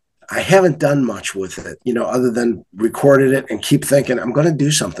music. I haven't done much with it, other than recorded it and keep thinking I'm going to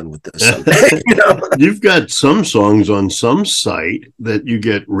do something with this someday. You've got some songs on some site that you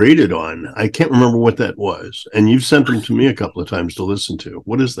get rated on. I can't remember what that was, and you've sent them to me a couple of times to listen to.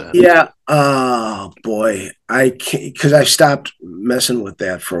 What is that? Yeah. Oh boy, I can't, because I stopped messing with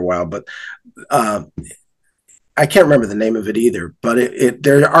that for a while, but I can't remember the name of it either. But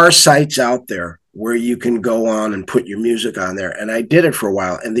there are sites out there where you can go on and put your music on there. And I did it for a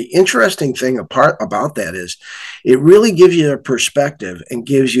while. And the interesting thing about that is it really gives you a perspective and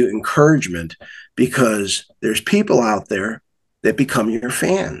gives you encouragement, because there's people out there that become your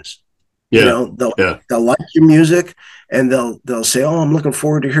fans. Yeah. They'll like your music, and they'll say, "Oh, I'm looking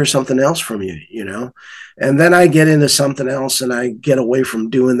forward to hear something else from you," And then I get into something else and I get away from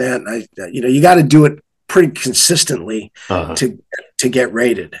doing that. And you got to do it pretty consistently to get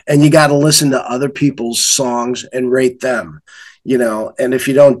rated, and you got to listen to other people's songs and rate them, and if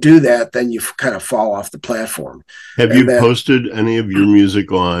you don't do that, then you kind of fall off the platform. Have you posted any of your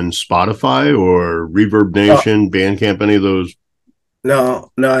music on Spotify or Reverb Nation, Bandcamp, any of those?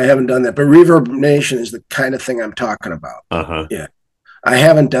 No, I haven't done that, but Reverb Nation is the kind of thing I'm talking about. Yeah, I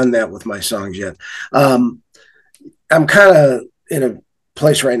haven't done that with my songs yet. I'm kind of in a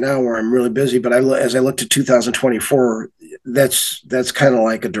place right now where I'm really busy, but as I look to 2024, that's kind of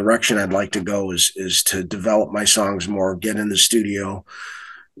like a direction I'd like to go, is to develop my songs more, get in the studio,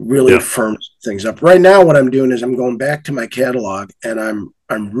 really firm things up. Right now, what I'm doing is I'm going back to my catalog, and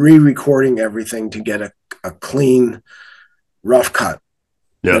I'm re-recording everything to get a clean, rough cut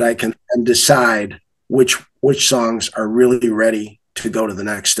that I can then decide which songs are really ready to go to the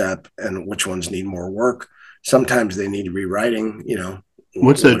next step and which ones need more work. Sometimes they need rewriting,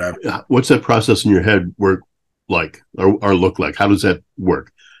 What's that process in your head work like, or look like? How does that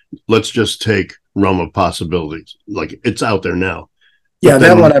work? Let's just take Realm of Possibilities. Like, it's out there now. Yeah,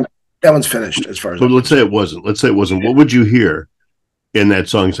 that one's finished as far as. But let's say it wasn't. What would you hear in that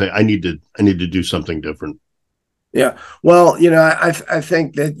song and say, I need to do something different? Yeah. Well, I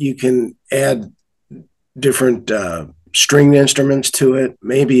think that you can add different stringed instruments to it.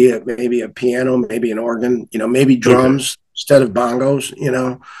 Maybe a piano, maybe an organ. Maybe drums. Instead of bongos,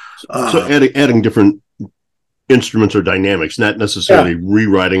 So adding different instruments or dynamics, not necessarily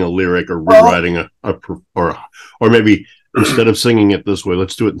rewriting a lyric or rewriting or maybe instead of singing it this way,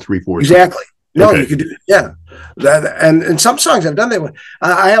 let's do it in 3/4. Exactly. No, Okay. you could do it. Yeah. And some songs I've done that with.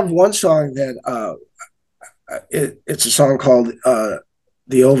 I have one song that it's a song called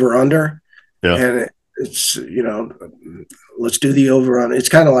The Over Under. Yeah. And it's, let's do the over under. It's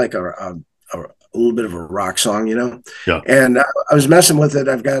kind of like a little bit of a rock song, Yeah. And I was messing with it.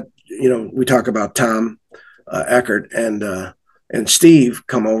 I've got, we talk about Tom Eckert and Steve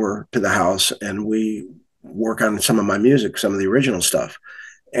come over to the house and we work on some of my music, some of the original stuff.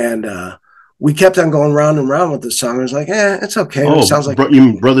 And we kept on going round and round with the song. I was like, it's okay. It sounds like you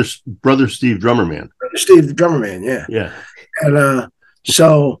mean brother Steve Drummer Man? Steve, the drummer man. Yeah. Yeah. And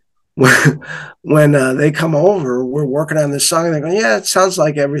so when they come over, we're working on this song and they're going, yeah, it sounds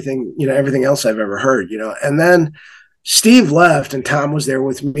like everything else I've ever heard, And then Steve left and Tom was there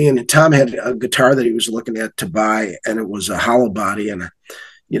with me, and Tom had a guitar that he was looking at to buy, and it was a hollow body. And,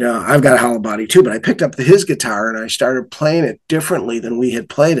 I've got a hollow body too, but I picked up his guitar and I started playing it differently than we had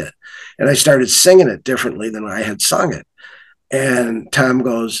played it. And I started singing it differently than I had sung it. And Tom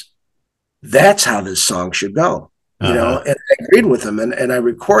goes, that's how this song should go. And I agreed with him, and I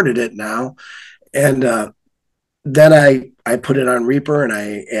recorded it now. And then I put it on Reaper and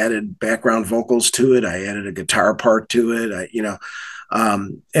I added background vocals to it. I added a guitar part to it,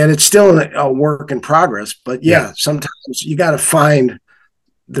 and it's still a work in progress, but sometimes you got to find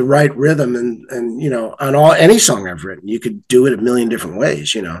the right rhythm and on any song I've written, you could do it a million different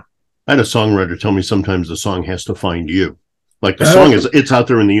ways, I had a songwriter tell me sometimes the song has to find you. Like the song it's out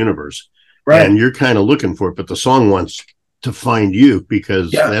there in the universe. Right. And you're kind of looking for it, but the song wants to find you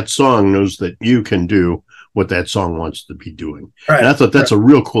because that song knows that you can do what that song wants to be doing. Right. And I thought that's a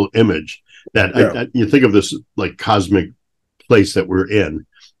real cool image that you think of this like cosmic place that we're in,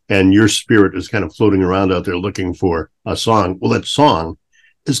 and your spirit is kind of floating around out there looking for a song. Well, that song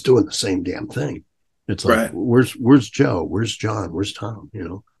is doing the same damn thing. It's like, where's Joe? Where's John? Where's Tom?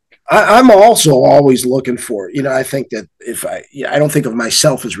 I'm also always looking for, I think that if I don't think of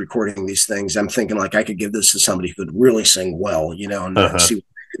myself as recording these things. I'm thinking like I could give this to somebody who could really sing well, and see what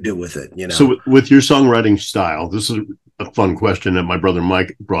I could do with it, So with your songwriting style, this is a fun question that my brother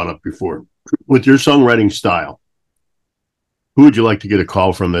Mike brought up before. With your songwriting style, who would you like to get a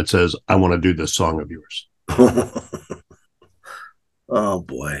call from that says, I want to do this song of yours? Oh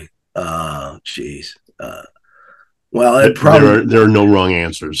boy. Geez. Well, it probably there are no wrong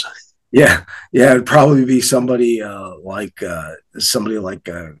answers. Yeah, it'd probably be somebody like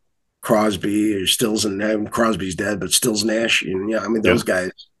Crosby or Stills and Nash. Crosby's dead, but Stills Nash, and those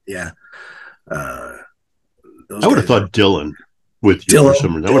guys. Yeah, I would have thought Dylan with you for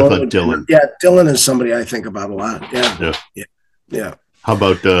some reason. I would have thought Dylan. Yeah, Dylan is somebody I think about a lot. Yeah. How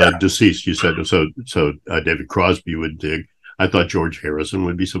about deceased? You said so. David Crosby would dig. I thought George Harrison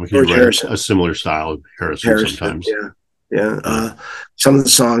would be somebody who writes a similar style of Harrison sometimes. Yeah. Some of the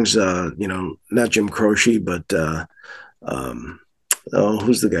songs, not Jim Croce, but who's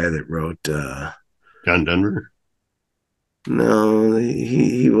the guy that wrote John Denver? No,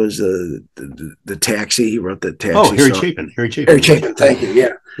 he was the Taxi. He wrote the Taxi. Oh, Harry song. Chapin. Harry Chapin. Thank you.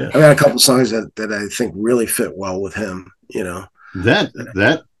 Yeah. I've got a couple of songs that I think really fit well with him. That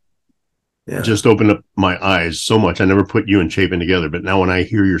just opened up my eyes so much. I never put you and Chapin together, but now when I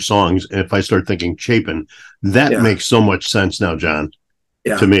hear your songs, if I start thinking Chapin, that makes so much sense now, John.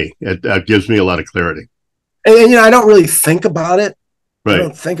 Yeah. To me, it gives me a lot of clarity. And I don't really think about it. Right. I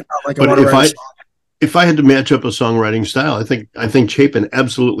don't think about like. But if I had to match up a songwriting style, I think Chapin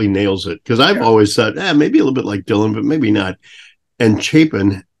absolutely nails it, because I've always thought, maybe a little bit like Dylan, but maybe not. And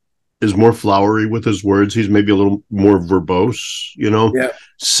Chapin is more flowery with his words. He's maybe a little more verbose,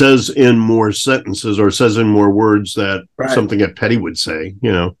 says in more sentences or says in more words that something that Petty would say,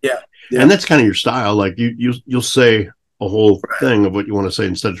 Yeah. And that's kind of your style. Like you'll say a whole thing of what you want to say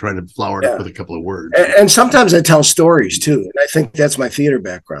instead of trying to flower it up with a couple of words. And sometimes I tell stories too. And I think that's my theater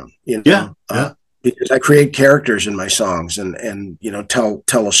background, because I create characters in my songs and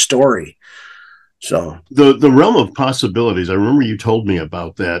tell a story. So the realm of possibilities, I remember you told me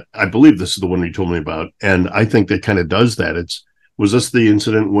about that. I believe this is the one you told me about. And I think that kind of does that. Was this the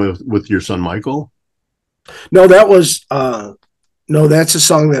incident with your son, Michael? No, that's a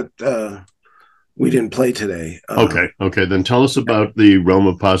song that we didn't play today. Okay. Then tell us about the realm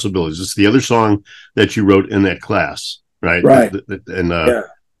of possibilities. It's the other song that you wrote in that class, right? Right.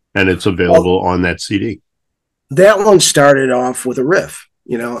 And it's available on that CD. That one started off with a riff.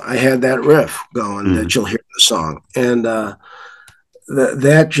 I had that riff going that you'll hear in the song. And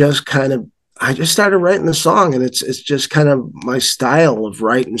that just kind of, I just started writing the song, and it's just kind of my style of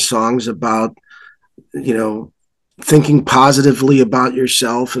writing songs about, thinking positively about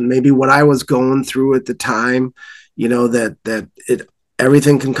yourself and maybe what I was going through at the time, that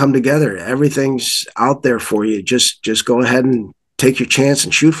everything can come together. Everything's out there for you. Just go ahead and take your chance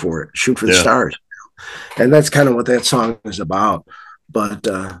and shoot for it. Shoot for the stars. And that's kind of what that song is about. But,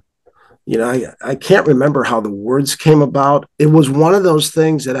 I can't remember how the words came about. It was one of those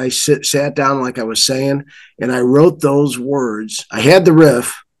things that I sat down, like I was saying, and I wrote those words. I had the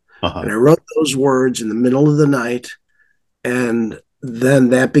riff, and I wrote those words in the middle of the night, and then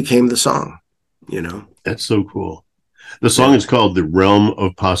that became the song, That's so cool. The song is called The Realm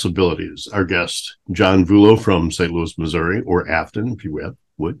of Possibilities. Our guest, John Vullo from St. Louis, Missouri, or Afton, if you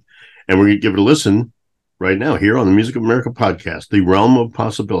would. And we're going to give it a listen right now here on the Music of America podcast, The Realm of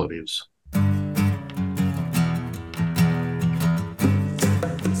Possibilities.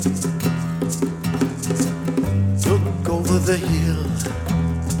 Look over the hill,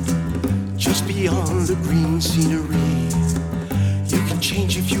 just beyond the green scenery. You can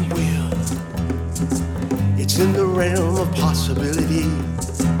change if you will. It's in the realm of possibility.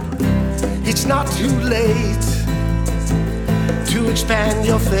 It's not too late to expand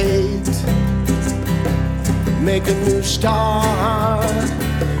your fate. Make a new start,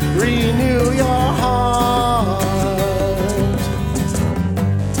 renew your heart.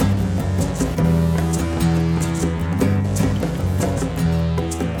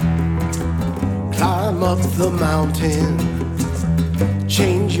 Climb up the mountain,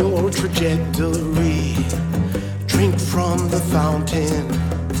 change your trajectory. Drink from the fountain,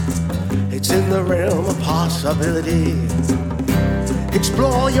 it's in the realm of possibility.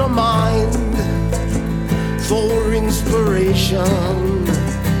 Explore your mind for inspiration.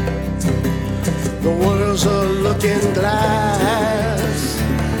 The world's a looking glass,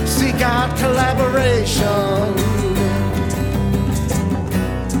 seek out collaboration.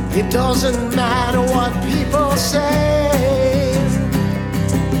 It doesn't matter what people say,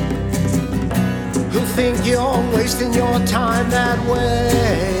 who think you're wasting your time that way.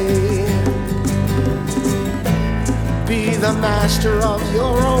 Be the master of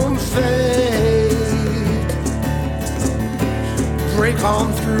your own fate. Break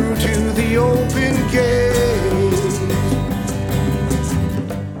on through to the open gate.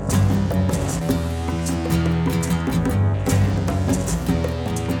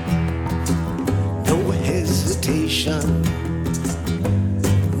 No hesitation,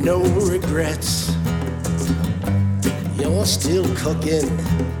 no regrets. You're still cooking,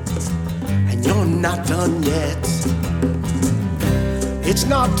 and you're not done yet. It's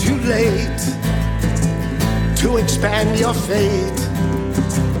not too late to expand your fate.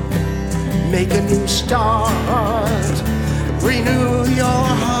 Make a new start, renew your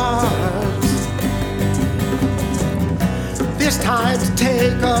heart. This time to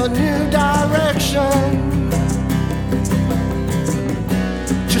take a new direction.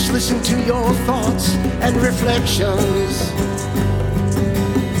 Just listen to your thoughts and reflections.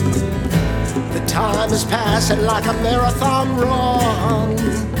 The time is passing like a marathon run.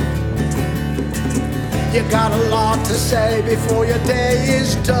 You got a lot to say before your day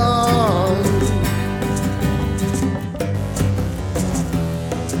is done.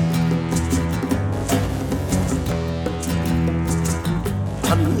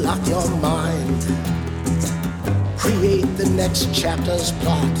 Unlock your mind, create the next chapter's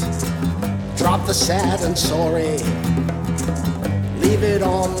plot. Drop the sad and sorry, leave it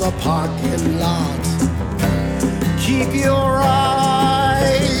on the parking lot. Keep your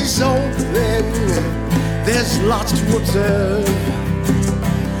eyes open, there's lots to observe.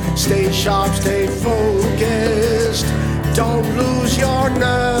 Stay sharp, stay focused, don't lose your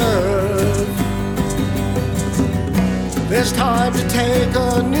nerve. There's time to take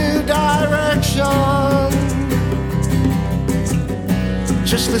a new direction.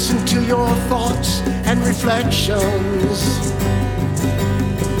 Just listen to your thoughts and reflections.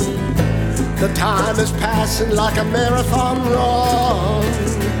 The time is passing like a marathon run.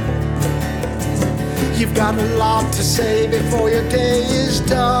 You've got a lot to say before your day is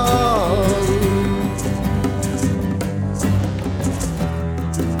done.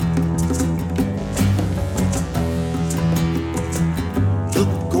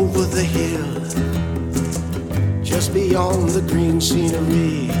 Look over the hill, just beyond the green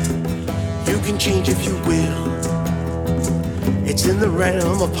scenery. You can change if you will. It's in the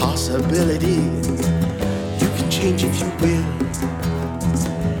realm of possibility. You can change if you will.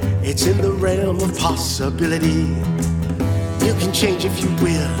 It's in the realm of possibility. You can change if you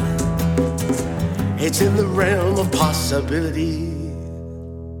will. It's in the realm of possibility.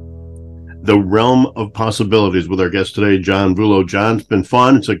 The Realm of Possibilities with our guest today, John Vullo. John, it's been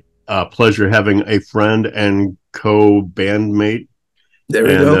fun. It's a pleasure having a friend and co-bandmate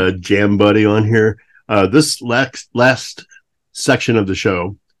and jam buddy on here. This last section of the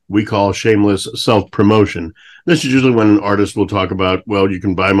show we call shameless self-promotion. This is usually when an artist will talk about, well, you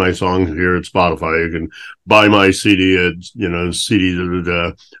can buy my songs here at Spotify, you can buy my CD at, CD,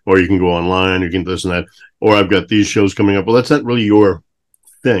 or you can go online, you can this and that, or I've got these shows coming up. Well, that's not really your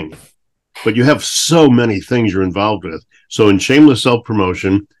thing, but you have so many things you're involved with. So in shameless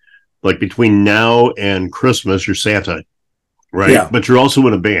self-promotion, like between now and Christmas, you're Santa, right? Yeah. But you're also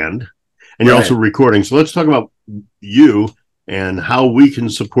in a band and you're also recording. So let's talk about you and how we can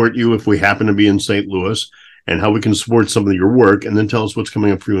support you if we happen to be in St. Louis, and how we can support some of your work, and then tell us what's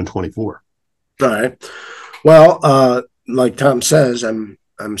coming up for you in 24. All right. Well, like Tom says, I'm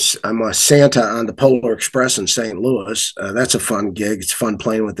a Santa on the Polar Express in St. Louis. That's a fun gig. It's fun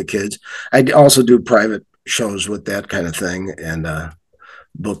playing with the kids. I also do private shows with that kind of thing, and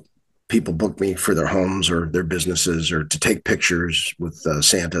people book me for their homes or their businesses, or to take pictures with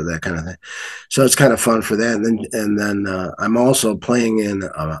Santa, that kind of thing. So it's kind of fun for that. And then I'm also playing in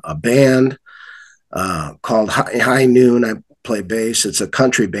a band called High Noon. I play bass. It's a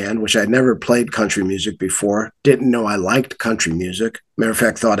country band, which I'd never played country music before. Didn't know I liked country music. Matter of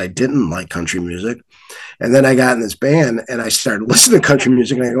fact, thought I didn't like country music. And then I got in this band and I started listening to country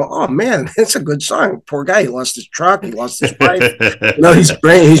music, and I go, oh man, it's a good song. Poor guy. He lost his truck. He lost his wife.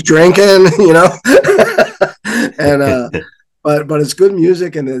 He's drinking, and, but it's good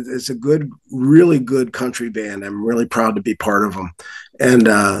music, and it's a really good country band. I'm really proud to be part of them. And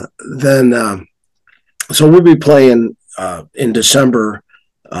so we'll be playing in December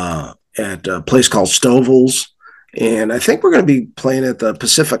at a place called Stovall's. And I think we're going to be playing at the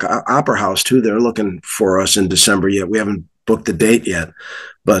Pacific Opera House too. They're looking for us in December yet. We haven't booked the date yet,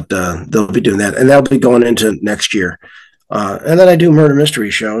 but they'll be doing that, and that'll be going into next year. And then I do murder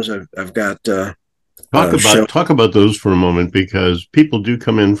mystery shows. I've got talk about those for a moment, because people do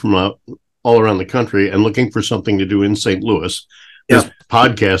come in from all around the country and looking for something to do in St. Louis. This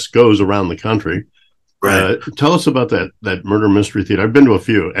podcast goes around the country. Right. Tell us about that murder mystery theater. I've been to a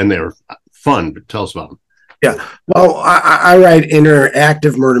few, and they're fun. But tell us about them. Yeah. Well, I write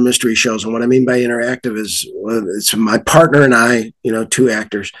interactive murder mystery shows. And what I mean by interactive is it's my partner and I, two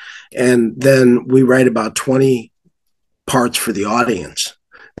actors, and then we write about 20 parts for the audience.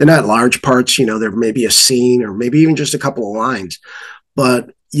 They're not large parts, there may be a scene or maybe even just a couple of lines,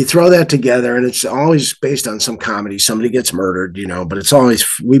 but you throw that together, and it's always based on some comedy. Somebody gets murdered, but it's always,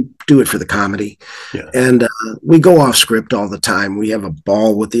 we do it for the comedy. Yeah. And we go off script all the time. We have a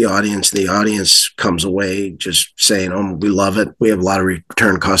ball with the audience. The audience comes away just saying, oh, we love it. We have a lot of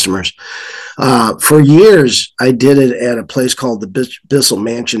return customers. For years, I did it at a place called the Bissell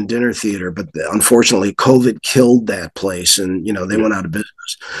Mansion Dinner Theater, but unfortunately, COVID killed that place, and, they went out of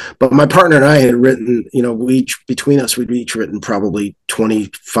business. But my partner and I had written, we'd each written probably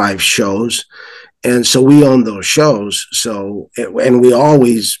 25 shows. And so we owned those shows. And we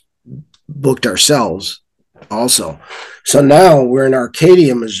always booked ourselves also. So now we're in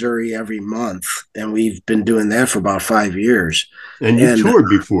Arcadia, Missouri every month. And we've been doing that for about 5 years. And you've toured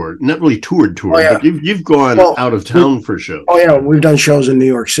before, not really toured, but you've gone out of town for shows. Oh yeah. We've done shows in New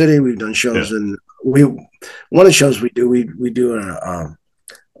York City. We've done shows in, one of the shows we do a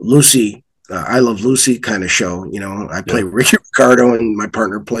Lucy, I Love Lucy kind of show. I play Ricky Ricardo and my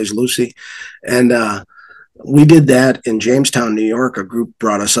partner plays Lucy. And we did that in Jamestown, New York. A group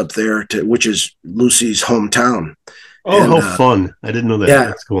brought us up there which is Lucy's hometown. Oh, and, how fun. I didn't know that. Yeah.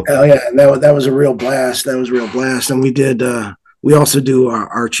 That's cool. Oh, yeah. And that was a real blast. And we did, we also do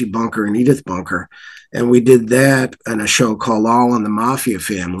Archie Bunker and Edith Bunker. And we did that in a show called All in the Mafia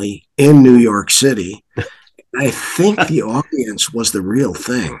Family in New York City. I think the audience was the real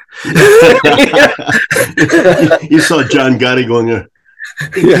thing. You saw John Gotti going,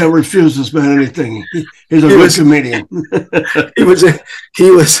 he can't refuse this man anything. He's a good comedian. There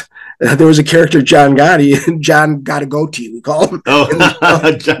was a character, John Gotti, and John got a goatee, we call him.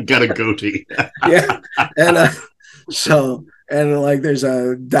 Oh, John got a goatee. Yeah. And like there's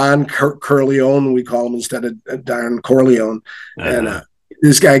a Don Corleone, we call him, instead of Don Corleone. And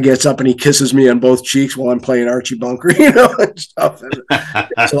this guy gets up and he kisses me on both cheeks while I'm playing Archie Bunker, and stuff. And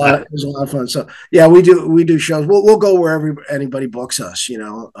it's a lot of fun. So yeah, we do shows. We'll go wherever anybody books us.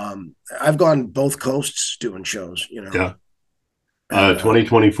 I've gone both coasts doing shows. Yeah.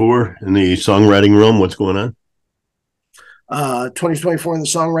 2024 in the songwriting room. What's going on? 2024 in the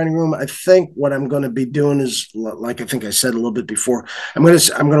songwriting room. I think what I'm going to be doing is, like I think I said a little bit before, I'm going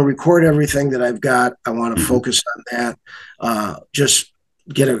to record everything that I've got. I want to focus on that. Just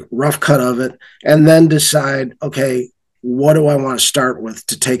get a rough cut of it, and then decide, okay, what do I want to start with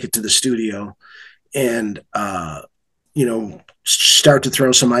to take it to the studio, and start to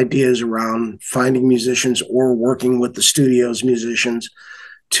throw some ideas around, finding musicians or working with the studio's musicians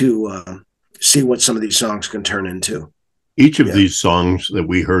to see what some of these songs can turn into. Each of these songs that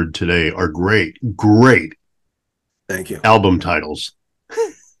we heard today are great. Thank you. Album titles.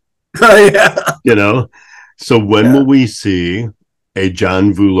 Yeah. So when will we see a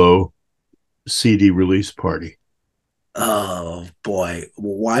John Vullo CD release party? Oh boy,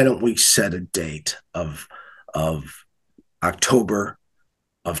 why don't we set a date of October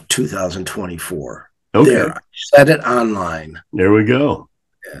of 2024? Okay. There, set it online. There we go.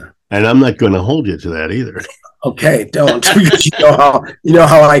 Yeah. And I'm not going to hold you to that either. Okay, don't, because you know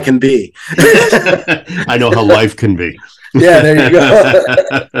how I can be. I know how life can be. Yeah, there you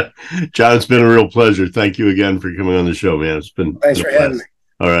go. John, it's been a real pleasure. Thank you again for coming on the show, man. Thanks for having me.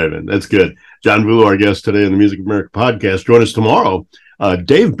 All right, man. That's good. John Vullo, our guest today on the Music of America podcast. Join us tomorrow.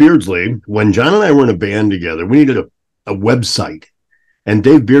 Dave Beardsley, when John and I were in a band together, we needed a website. And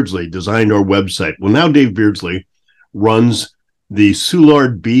Dave Beardsley designed our website. Well, now Dave Beardsley runs the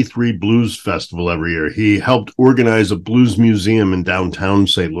Soulard B3 Blues Festival every year. He helped organize a blues museum in downtown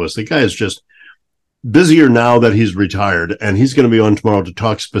St. Louis. The guy is just busier now that he's retired, and he's going to be on tomorrow to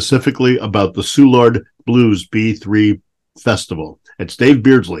talk specifically about the Soulard Blues B3 Festival. It's Dave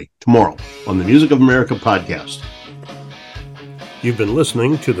Beardsley tomorrow on the Music of America podcast. You've been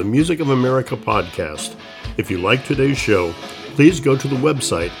listening to the Music of America podcast. If you like today's show, please go to the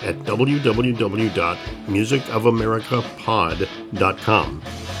website at www.musicofamericapod.com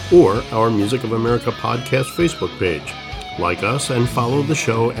or our Music of America podcast Facebook page. Like us and follow the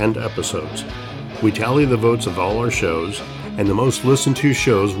show and episodes. We tally the votes of all our shows, and the most listened to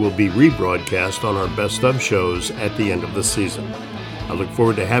shows will be rebroadcast on our best of shows at the end of the season. I look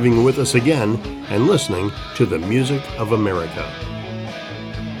forward to having you with us again and listening to the Music of America.